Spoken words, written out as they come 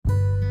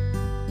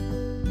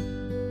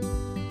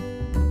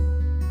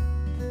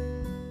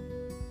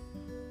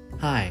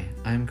Hi,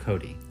 I'm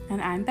Cody.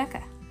 And I'm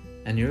Becca.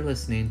 And you're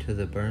listening to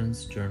the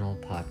Burns Journal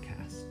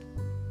podcast.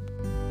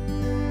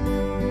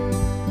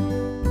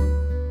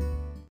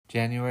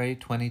 January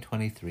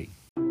 2023.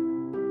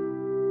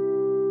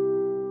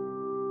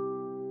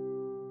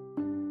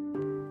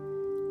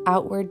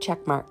 Outward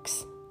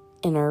checkmarks.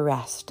 Inner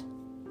rest.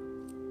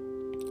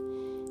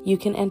 You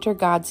can enter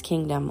God's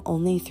kingdom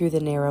only through the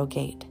narrow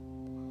gate.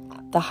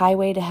 The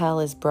highway to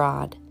hell is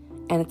broad,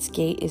 and its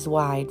gate is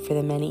wide for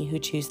the many who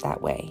choose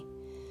that way.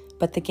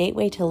 But the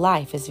gateway to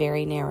life is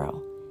very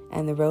narrow,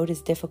 and the road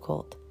is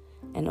difficult,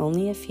 and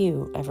only a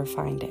few ever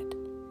find it.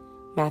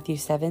 Matthew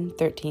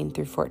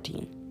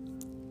 7:13-14.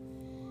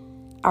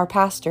 Our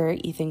pastor,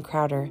 Ethan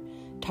Crowder,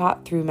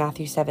 taught through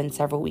Matthew 7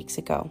 several weeks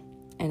ago,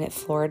 and it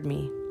floored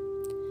me.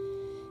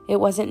 It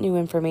wasn't new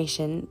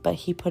information, but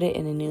he put it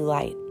in a new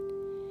light.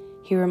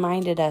 He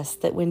reminded us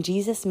that when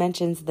Jesus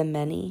mentions the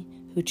many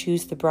who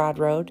choose the broad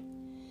road,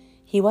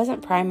 he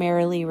wasn't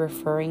primarily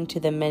referring to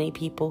the many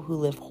people who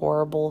live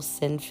horrible,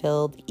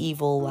 sin-filled,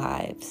 evil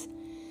lives.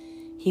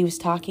 He was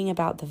talking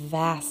about the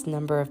vast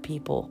number of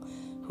people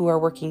who are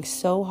working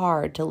so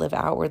hard to live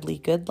outwardly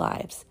good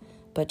lives,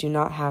 but do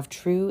not have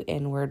true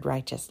inward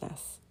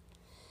righteousness.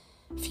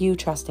 Few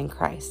trust in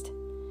Christ,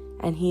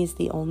 and he is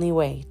the only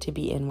way to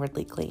be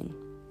inwardly clean.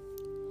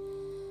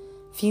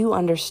 Few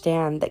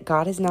understand that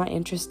God is not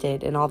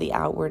interested in all the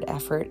outward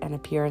effort and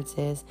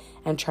appearances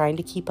and trying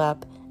to keep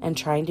up and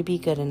trying to be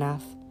good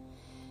enough.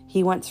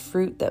 He wants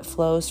fruit that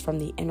flows from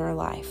the inner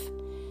life,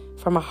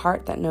 from a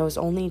heart that knows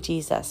only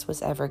Jesus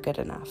was ever good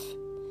enough.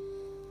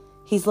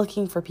 He's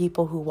looking for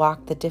people who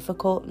walk the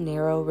difficult,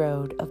 narrow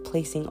road of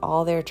placing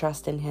all their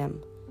trust in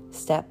him,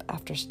 step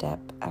after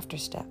step after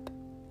step.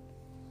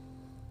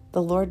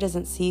 The Lord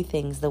doesn't see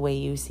things the way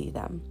you see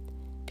them.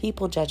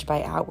 People judge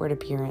by outward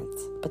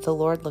appearance, but the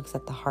Lord looks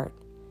at the heart.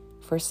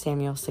 1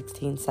 Samuel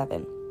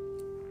 16:7.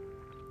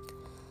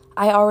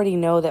 I already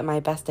know that my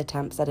best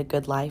attempts at a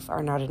good life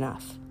are not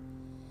enough.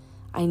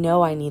 I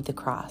know I need the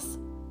cross.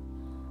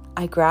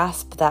 I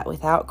grasp that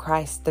without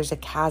Christ, there's a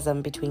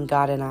chasm between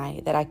God and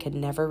I that I could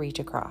never reach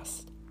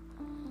across.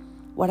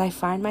 What I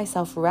find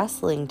myself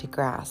wrestling to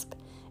grasp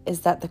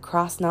is that the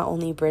cross not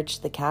only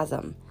bridged the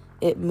chasm,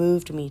 it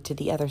moved me to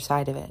the other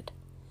side of it.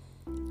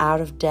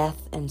 Out of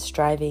death and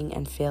striving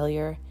and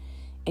failure,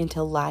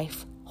 into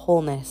life,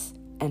 wholeness,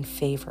 and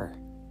favor.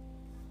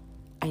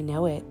 I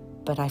know it,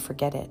 but I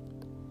forget it.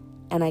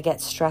 And I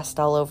get stressed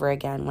all over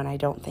again when I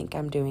don't think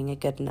I'm doing a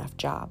good enough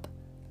job.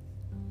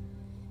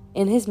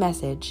 In his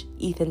message,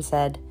 Ethan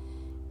said,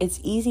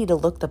 "It's easy to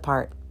look the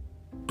part,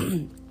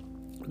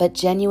 but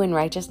genuine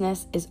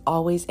righteousness is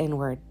always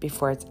inward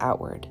before it's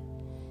outward.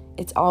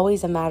 It's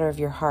always a matter of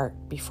your heart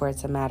before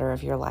it's a matter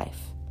of your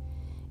life.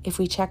 If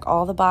we check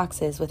all the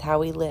boxes with how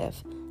we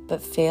live,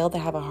 but fail to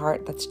have a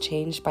heart that's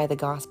changed by the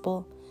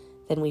gospel,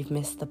 then we've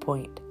missed the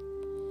point.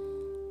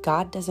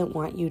 God doesn't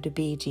want you to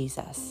be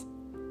Jesus.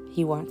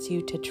 He wants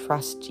you to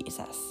trust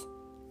Jesus."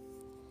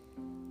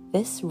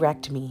 This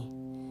wrecked me,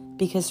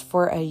 because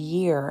for a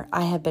year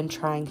I have been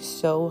trying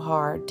so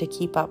hard to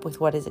keep up with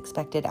what is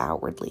expected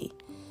outwardly,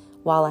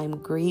 while I'm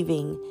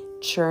grieving,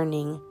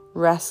 churning,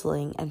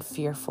 wrestling, and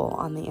fearful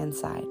on the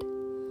inside.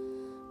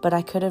 But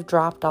I could have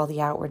dropped all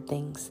the outward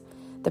things,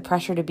 the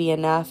pressure to be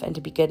enough and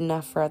to be good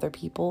enough for other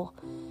people.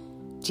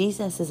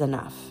 Jesus is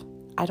enough.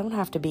 I don't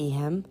have to be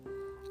him.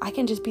 I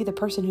can just be the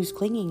person who's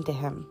clinging to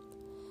him.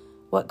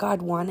 What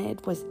God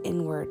wanted was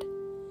inward.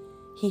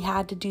 He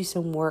had to do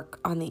some work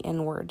on the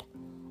inward,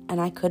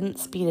 and I couldn't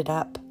speed it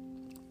up.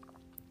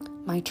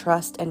 My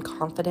trust and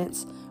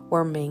confidence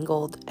were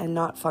mangled and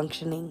not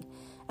functioning,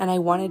 and I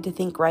wanted to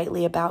think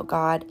rightly about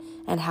God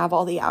and have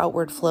all the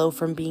outward flow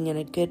from being in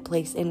a good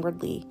place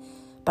inwardly,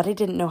 but I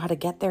didn't know how to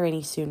get there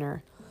any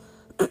sooner.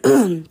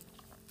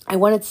 I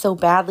wanted so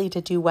badly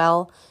to do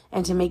well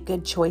and to make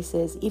good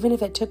choices, even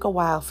if it took a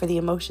while for the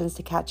emotions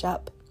to catch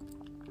up.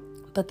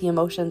 But the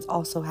emotions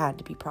also had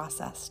to be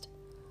processed.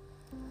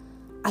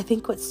 I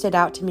think what stood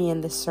out to me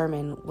in this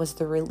sermon was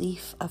the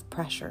relief of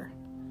pressure.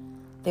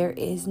 There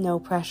is no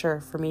pressure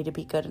for me to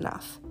be good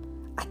enough.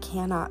 I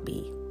cannot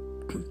be.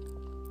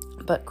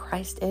 But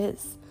Christ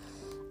is,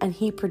 and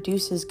he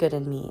produces good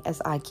in me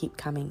as I keep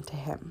coming to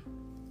him.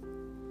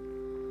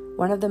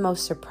 One of the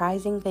most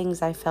surprising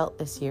things I felt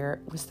this year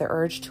was the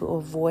urge to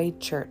avoid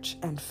church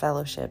and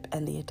fellowship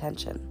and the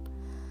attention.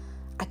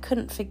 I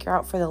couldn't figure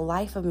out for the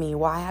life of me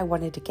why I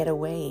wanted to get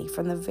away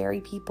from the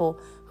very people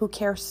who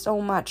care so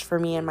much for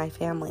me and my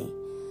family.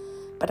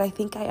 But I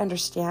think I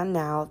understand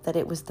now that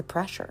it was the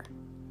pressure.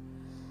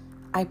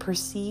 I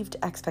perceived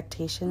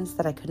expectations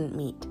that I couldn't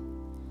meet.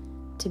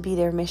 To be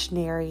their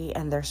missionary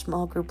and their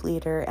small group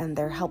leader and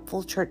their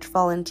helpful church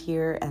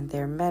volunteer and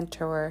their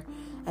mentor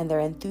and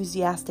their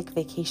enthusiastic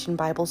vacation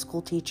Bible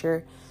school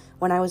teacher,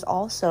 when I was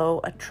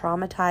also a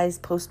traumatized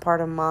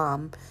postpartum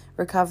mom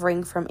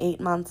recovering from 8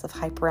 months of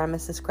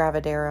hyperemesis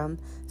gravidarum,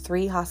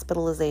 3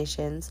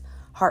 hospitalizations,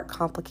 heart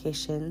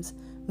complications,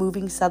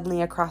 moving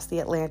suddenly across the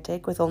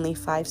Atlantic with only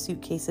 5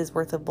 suitcases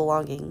worth of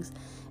belongings,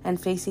 and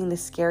facing the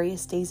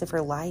scariest days of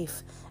her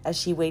life as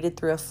she waded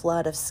through a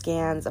flood of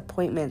scans,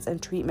 appointments,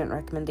 and treatment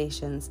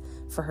recommendations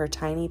for her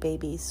tiny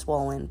baby's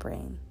swollen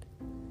brain.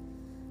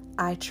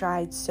 I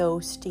tried so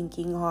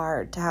stinking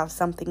hard to have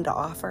something to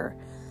offer,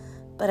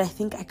 but I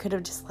think I could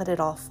have just let it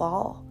all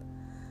fall.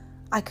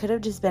 I could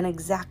have just been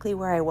exactly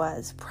where I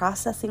was,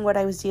 processing what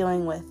I was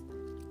dealing with.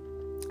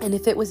 And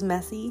if it was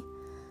messy,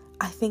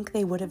 I think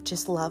they would have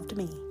just loved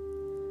me,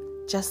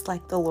 just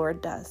like the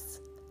Lord does.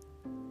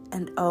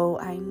 And oh,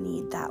 I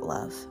need that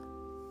love.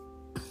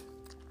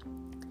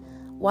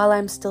 While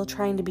I'm still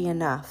trying to be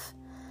enough,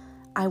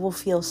 I will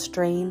feel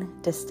strain,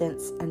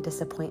 distance, and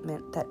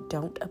disappointment that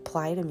don't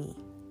apply to me.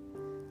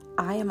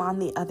 I am on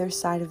the other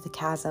side of the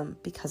chasm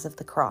because of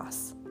the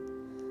cross.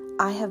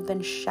 I have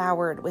been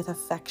showered with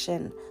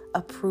affection,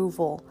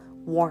 approval,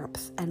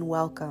 warmth, and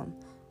welcome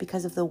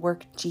because of the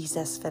work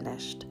Jesus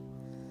finished.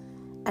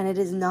 And it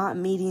is not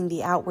meeting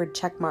the outward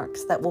check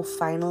marks that will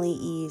finally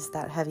ease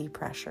that heavy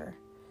pressure.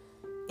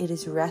 It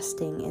is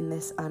resting in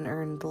this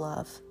unearned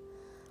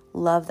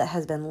love that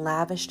has been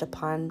lavished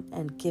upon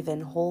and given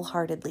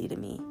wholeheartedly to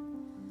me.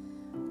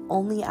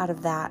 Only out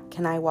of that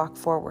can I walk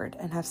forward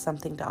and have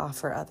something to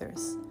offer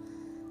others,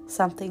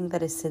 something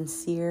that is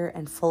sincere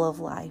and full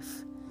of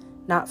life,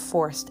 not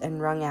forced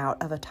and wrung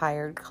out of a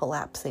tired,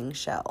 collapsing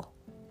shell.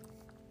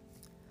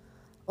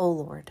 O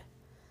Lord,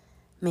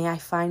 may I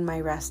find my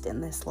rest in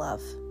this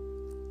love.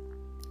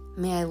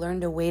 May I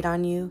learn to wait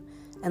on you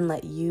and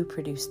let you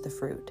produce the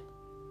fruit.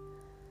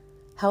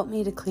 Help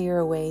me to clear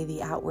away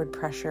the outward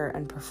pressure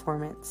and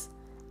performance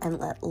and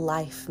let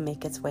life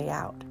make its way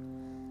out,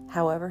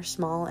 however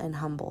small and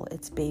humble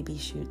its baby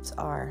shoots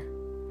are.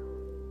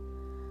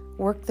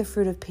 Work the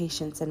fruit of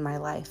patience in my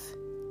life,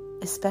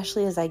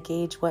 especially as I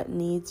gauge what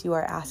needs you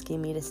are asking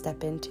me to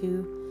step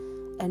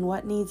into and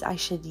what needs I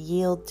should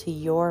yield to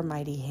your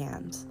mighty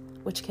hands,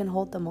 which can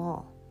hold them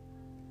all.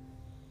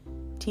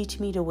 Teach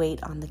me to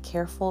wait on the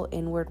careful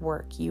inward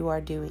work you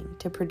are doing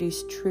to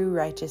produce true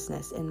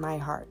righteousness in my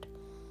heart,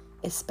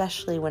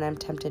 especially when I'm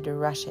tempted to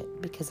rush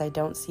it because I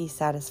don't see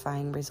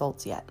satisfying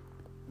results yet.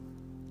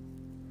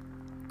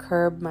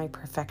 Curb my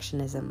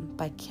perfectionism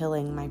by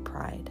killing my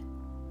pride.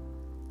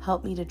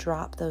 Help me to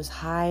drop those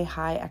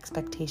high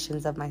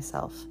expectations of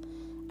myself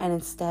and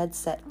instead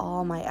set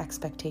all my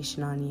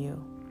expectation on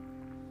you.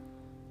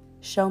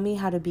 Show me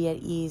how to be at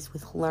ease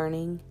with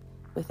learning,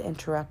 with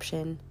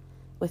interruption,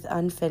 with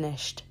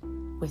unfinished,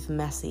 with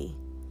messy,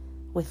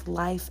 with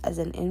life as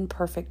an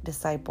imperfect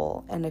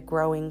disciple and a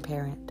growing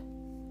parent.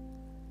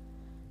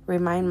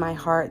 Remind my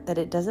heart that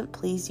it doesn't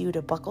please you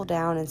to buckle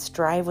down and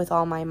strive with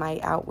all my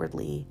might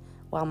outwardly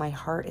while my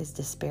heart is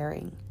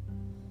despairing.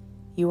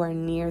 You are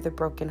near the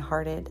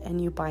brokenhearted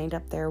and you bind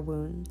up their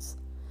wounds.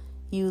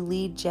 You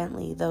lead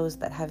gently those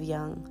that have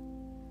young.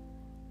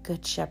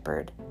 Good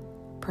Shepherd,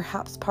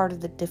 perhaps part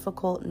of the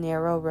difficult,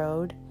 narrow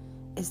road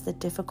is the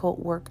difficult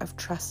work of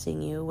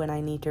trusting you when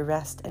I need to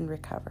rest and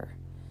recover,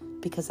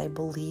 because I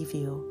believe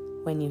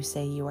you when you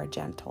say you are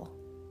gentle.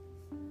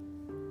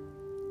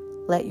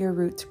 Let your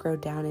roots grow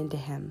down into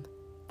him,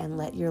 and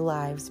let your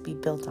lives be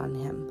built on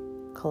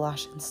him.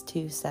 Colossians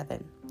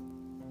 2:7.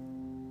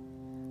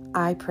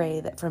 I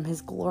pray that from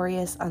his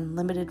glorious,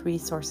 unlimited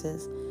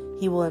resources,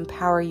 he will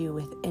empower you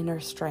with inner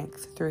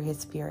strength through his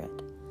Spirit.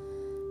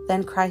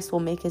 Then Christ will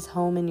make his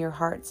home in your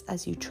hearts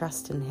as you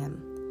trust in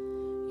him.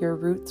 Your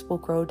roots will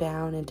grow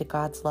down into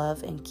God's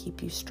love and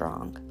keep you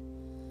strong.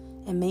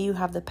 And may you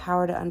have the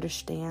power to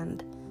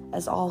understand,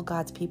 as all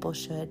God's people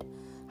should,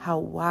 how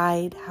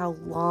wide, how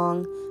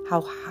long,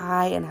 how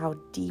high, and how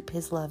deep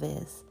his love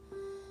is.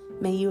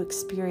 May you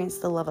experience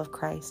the love of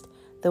Christ,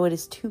 though it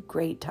is too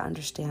great to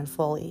understand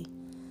fully.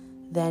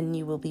 Then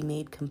you will be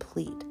made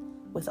complete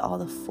with all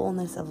the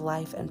fullness of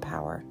life and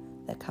power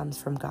that comes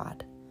from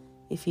God.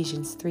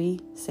 Ephesians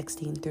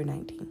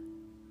 3:16-19.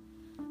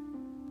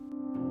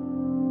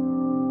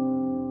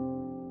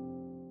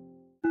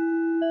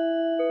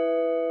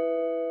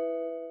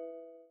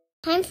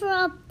 Time for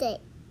update.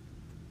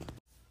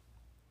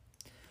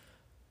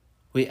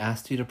 We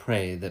asked you to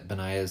pray that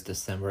Benaiah's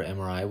December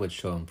MRI would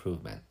show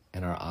improvement,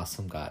 and our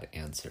awesome God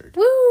answered.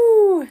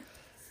 Woo!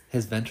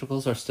 His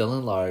ventricles are still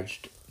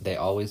enlarged. They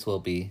always will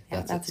be.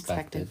 Yeah, That's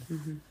expected.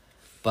 Mm-hmm.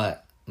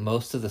 But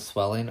most of the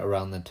swelling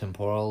around the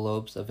temporal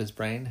lobes of his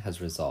brain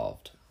has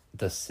resolved.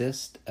 The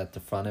cysts at the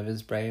front of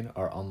his brain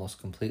are almost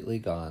completely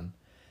gone,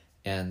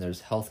 and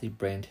there's healthy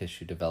brain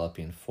tissue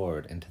developing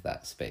forward into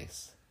that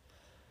space.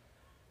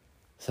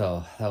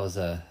 So that was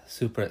a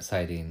super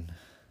exciting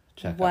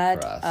checkup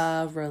for us. What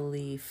a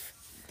relief.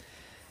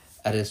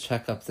 At his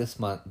checkup this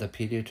month, the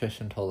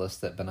pediatrician told us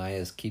that Benaiah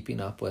is keeping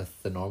up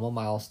with the normal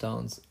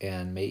milestones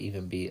and may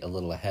even be a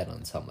little ahead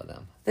on some of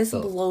them. This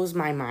blows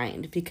my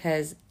mind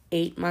because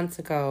 8 months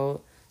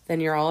ago, the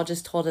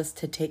neurologist told us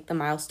to take the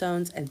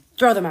milestones and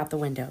throw them out the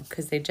window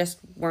because they just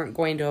weren't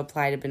going to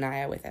apply to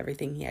Benaiah with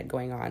everything he had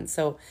going on.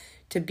 So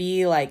to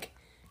be like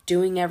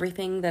doing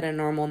everything that a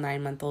normal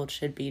 9-month-old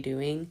should be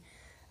doing,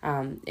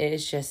 it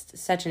is just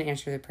such an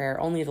answer to prayer.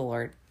 Only the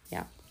Lord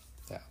Yeah.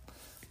 Yeah.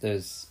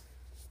 There's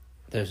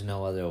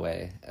no other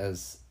way.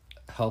 As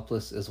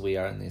helpless as we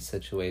are in these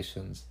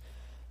situations,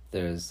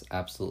 there's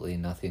absolutely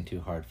nothing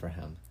too hard for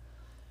him.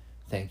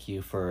 Thank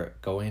you for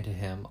going to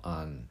him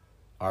on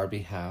our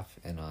behalf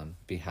and on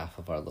behalf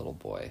of our little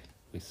boy.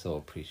 We so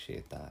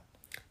appreciate that.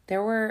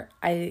 There were,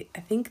 I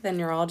think the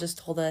neurologist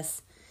told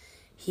us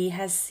he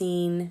has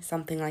seen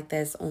something like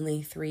this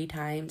only 3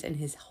 times in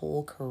his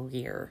whole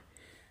career.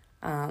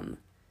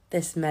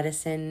 This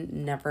medicine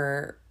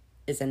never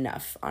is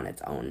enough on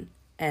its own.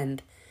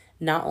 And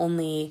not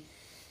only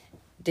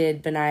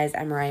did Benaiah's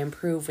MRI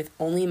improve with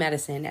only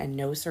medicine and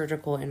no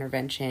surgical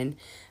intervention,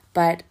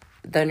 but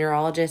the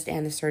neurologist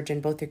and the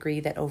surgeon both agree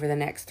that over the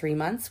next 3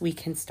 months, we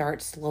can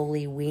start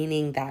slowly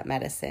weaning that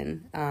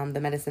medicine, the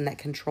medicine that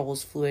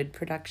controls fluid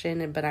production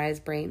in Benaiah's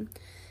brain.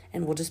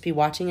 And we'll just be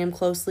watching him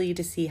closely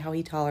to see how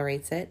he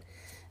tolerates it.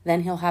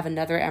 Then he'll have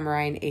another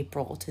MRI in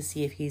April to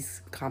see if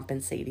he's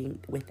compensating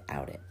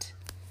without it.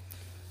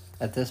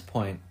 At this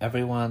point,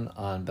 everyone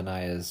on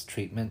Benaiah's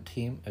treatment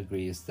team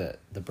agrees that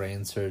the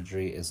brain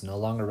surgery is no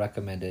longer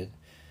recommended.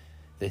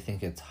 They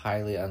think it's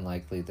highly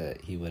unlikely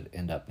that he would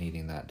end up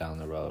needing that down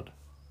the road.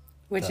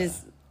 Which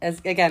is,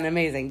 again,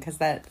 amazing, because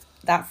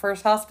that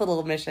first hospital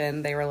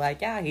admission, they were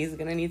like, yeah, he's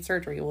going to need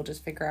surgery. We'll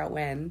just figure out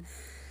when.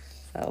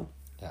 So,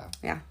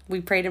 yeah, we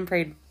prayed and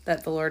prayed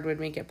that the Lord would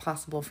make it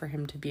possible for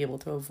him to be able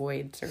to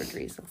avoid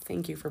surgery. So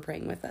thank you for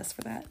praying with us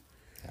for that.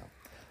 Yeah.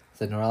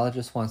 The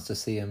neurologist wants to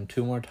see him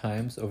 2 more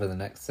times over the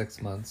next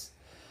 6 months,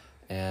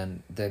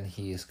 and then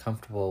he's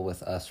comfortable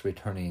with us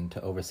returning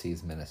to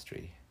overseas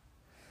ministry.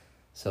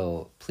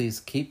 So please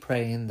keep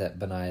praying that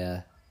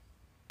Benaiah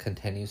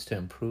continues to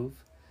improve,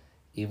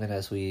 even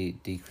as we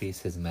decrease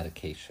his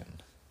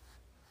medication.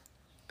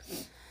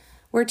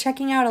 We're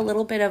checking out a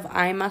little bit of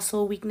eye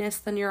muscle weakness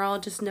the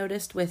neurologist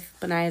noticed with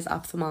Benaiah's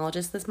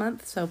ophthalmologist this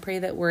month. So pray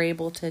that we're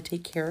able to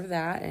take care of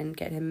that and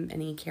get him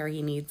any care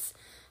he needs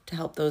to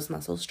help those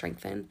muscles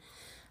strengthen.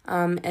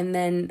 And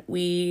then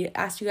we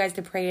asked you guys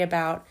to pray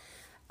about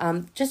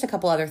just a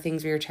couple other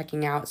things we were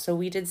checking out. So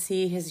we did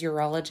see his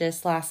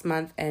urologist last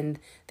month, and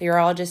the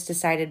urologist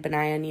decided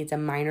Benaiah needs a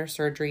minor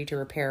surgery to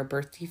repair a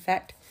birth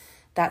defect.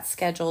 That's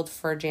scheduled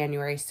for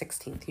January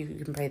 16th.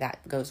 You can pray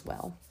that goes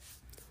well.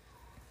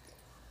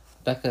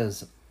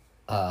 Becca's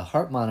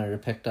heart monitor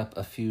picked up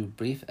a few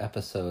brief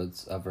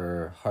episodes of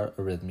her heart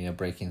arrhythmia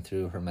breaking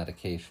through her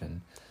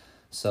medication.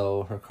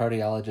 So her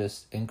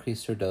cardiologist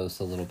increased her dose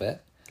a little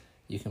bit.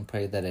 You can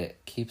pray that it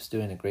keeps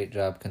doing a great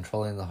job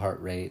controlling the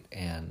heart rate,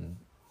 and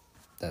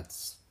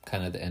that's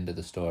kind of the end of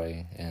the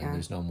story, and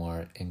there's no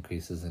more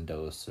increases in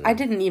dose. I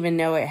didn't even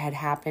know it had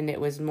happened.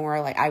 It was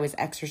more like I was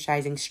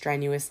exercising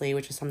strenuously,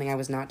 which was something I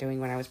was not doing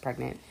when I was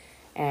pregnant.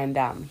 And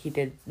he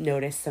did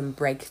notice some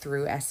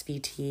breakthrough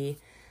SVT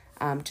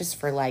just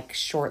for like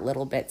short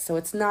little bits. So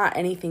it's not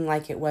anything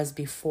like it was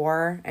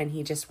before, and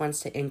he just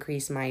wants to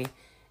increase my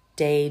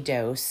day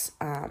dose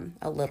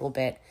a little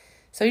bit.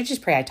 So you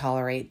just pray I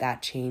tolerate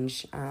that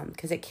change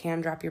because it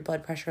can drop your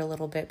blood pressure a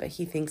little bit, but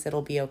he thinks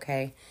it'll be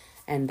okay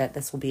and that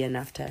this will be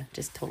enough to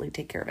just totally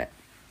take care of it.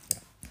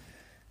 Yeah.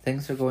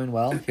 Things are going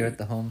well here at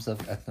the homes of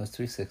Ethnos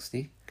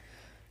 360.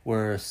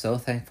 We're so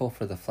thankful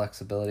for the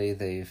flexibility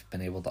they've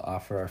been able to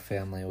offer our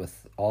family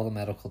with all the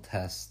medical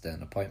tests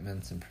and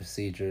appointments and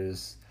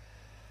procedures.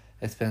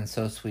 It's been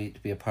so sweet to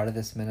be a part of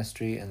this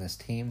ministry and this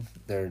team.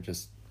 They're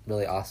just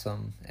really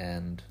awesome,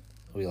 and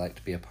we like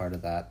to be a part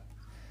of that.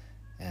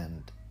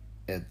 And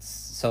it's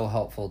so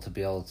helpful to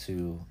be able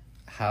to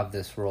have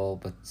this role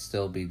but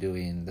still be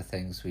doing the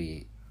things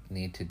we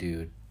need to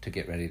do to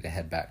get ready to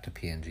head back to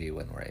PNG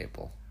when we're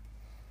able.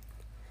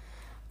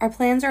 Our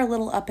plans are a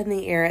little up in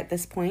the air at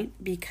this point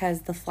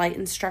because the flight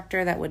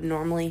instructor that would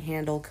normally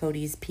handle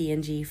Cody's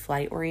PNG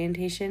flight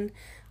orientation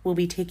will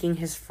be taking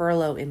his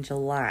furlough in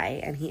July,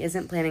 and he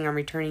isn't planning on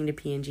returning to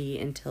PNG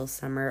until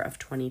summer of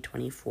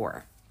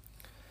 2024.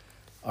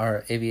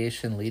 Our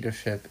aviation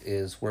leadership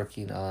is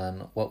working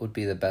on what would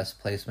be the best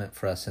placement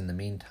for us in the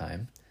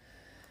meantime.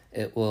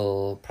 It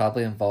will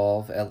probably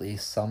involve at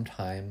least some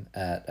time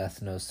at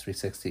Ethnos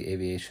 360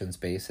 Aviation's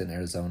base in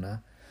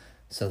Arizona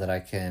so that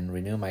I can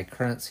renew my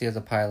currency as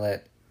a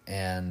pilot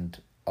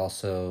and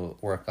also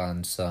work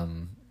on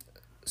some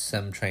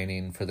sim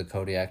training for the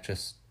Kodiak,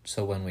 just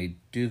so when we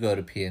do go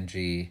to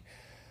PNG,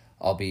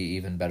 I'll be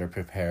even better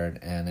prepared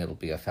and it'll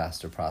be a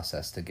faster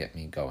process to get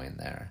me going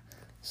there.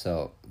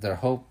 So their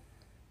hope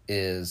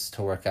is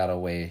to work out a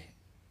way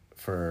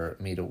for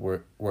me to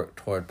work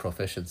toward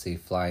proficiency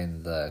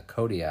flying the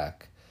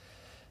Kodiak,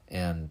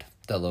 and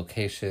the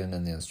location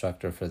and the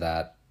instructor for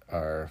that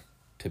are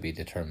to be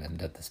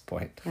determined at this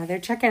point. Yeah, they're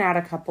checking out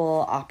a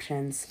couple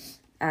options.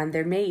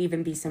 There may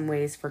even be some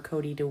ways for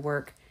Cody to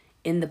work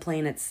in the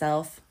plane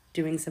itself,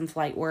 doing some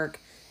flight work,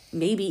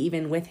 maybe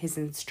even with his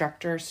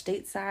instructor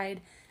stateside,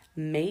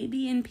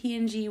 maybe in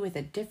PNG with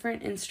a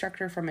different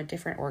instructor from a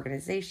different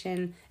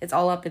organization. It's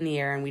all up in the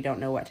air and we don't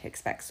know what to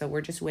expect. So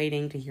we're just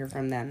waiting to hear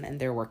from them, and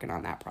they're working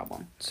on that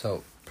problem.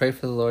 So pray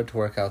for the Lord to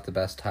work out the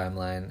best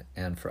timeline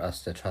and for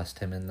us to trust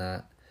him in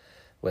that.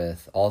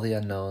 with all the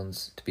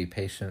unknowns, to be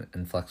patient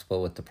and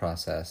flexible with the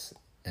process,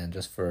 and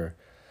just for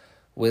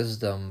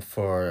wisdom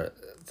for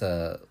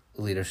the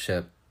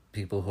leadership,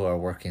 people who are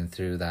working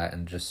through that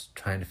and just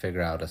trying to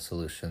figure out a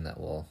solution that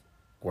will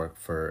work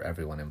for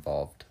everyone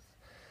involved.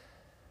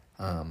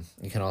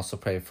 You can also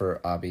pray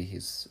for Abby.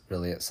 He's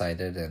really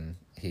excited, and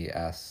he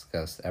asks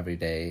us every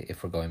day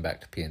if we're going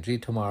back to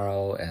PNG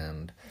tomorrow,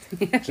 and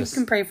just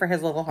can pray for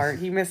his little heart.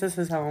 He misses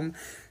his home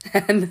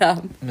and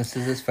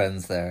misses his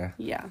friends there.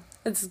 Yeah,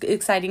 it's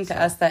exciting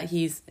to us that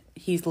he's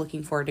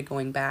looking forward to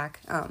going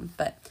back.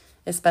 But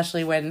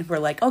especially when we're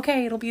like,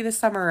 okay, it'll be this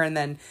summer, and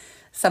then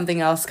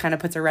something else kind of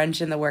puts a wrench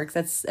in the works.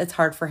 It's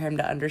hard for him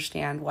to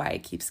understand why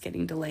it keeps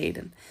getting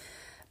delayed.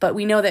 But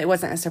we know that it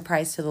wasn't a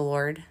surprise to the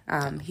Lord.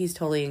 He's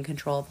totally in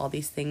control of all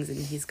these things, and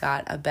he's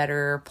got a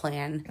better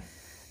plan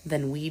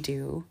than we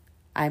do.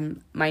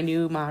 My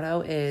new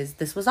motto is,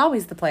 this was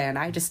always the plan,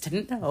 I just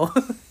didn't know.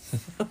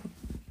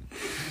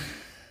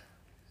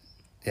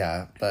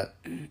 Yeah, but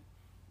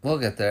we'll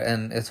get there.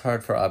 And it's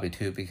hard for Abby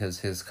too,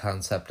 because his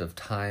concept of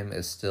time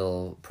is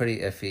still pretty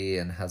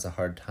iffy and has a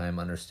hard time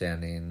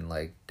understanding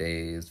like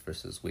days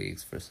versus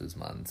weeks versus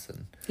months.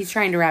 And he's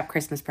trying to wrap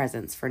Christmas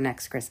presents for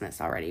next Christmas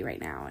already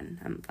right now, and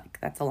I'm like,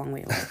 that's a long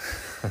way away.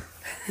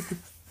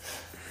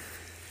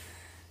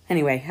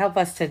 Anyway,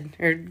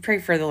 pray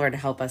for the Lord to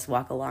help us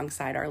walk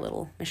alongside our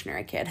little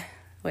missionary kid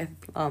with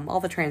all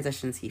the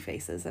transitions he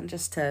faces, and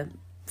just to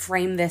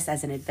frame this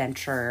as an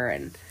adventure,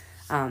 and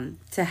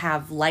to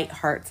have light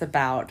hearts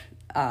about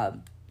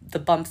the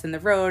bumps in the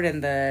road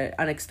and the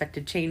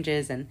unexpected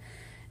changes, and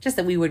just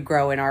that we would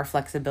grow in our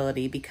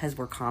flexibility because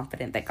we're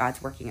confident that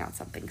God's working out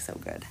something so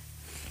good.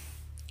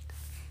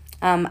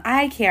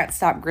 I can't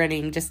stop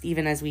grinning just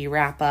even as we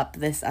wrap up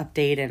this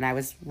update, and I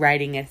was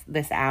writing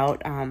this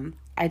out.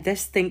 I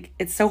just think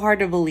it's so hard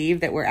to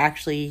believe that we're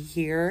actually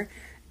here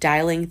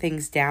dialing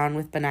things down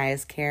with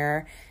Benaiah's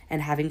care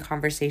and having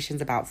conversations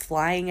about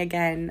flying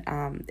again.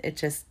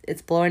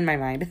 It's blowing my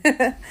mind.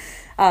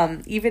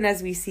 Even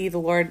as we see the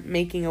Lord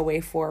making a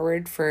way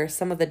forward for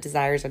some of the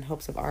desires and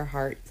hopes of our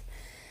hearts,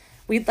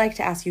 we'd like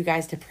to ask you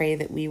guys to pray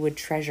that we would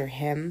treasure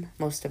him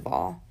most of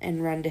all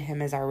and run to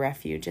him as our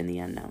refuge in the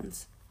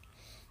unknowns.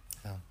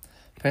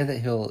 Pray that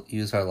he'll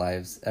use our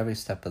lives every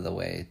step of the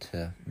way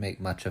to make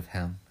much of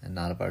him and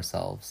not of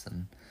ourselves.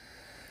 And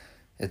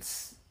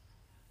it's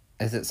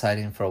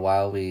exciting. For a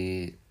while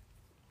we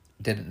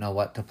didn't know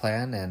what to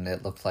plan, and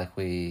it looked like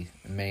we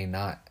may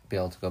not be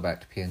able to go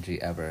back to PNG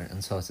ever.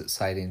 And so it's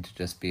exciting to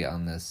just be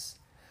on this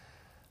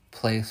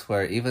place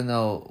where, even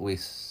though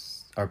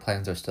our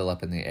plans are still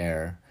up in the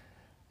air,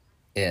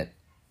 it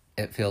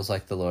feels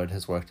like the Lord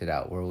has worked it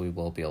out, where we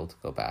will be able to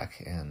go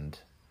back, and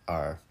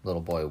our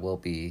little boy will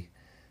be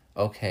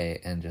okay,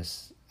 and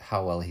just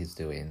how well he's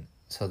doing.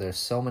 So there's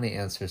so many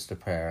answers to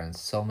prayer, and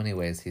so many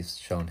ways he's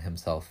shown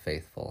himself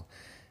faithful,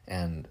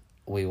 and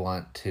we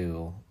want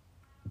to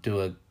do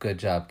a good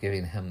job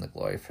giving him the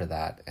glory for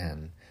that,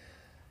 and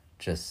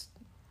just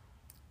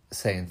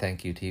saying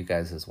thank you to you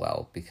guys as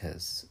well,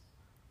 because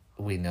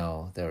we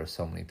know there are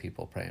so many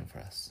people praying for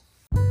us.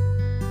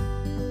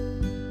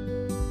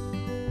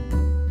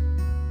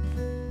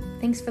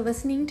 Thanks for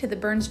listening to the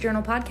Burns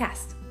Journal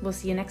podcast. We'll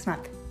see you next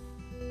month.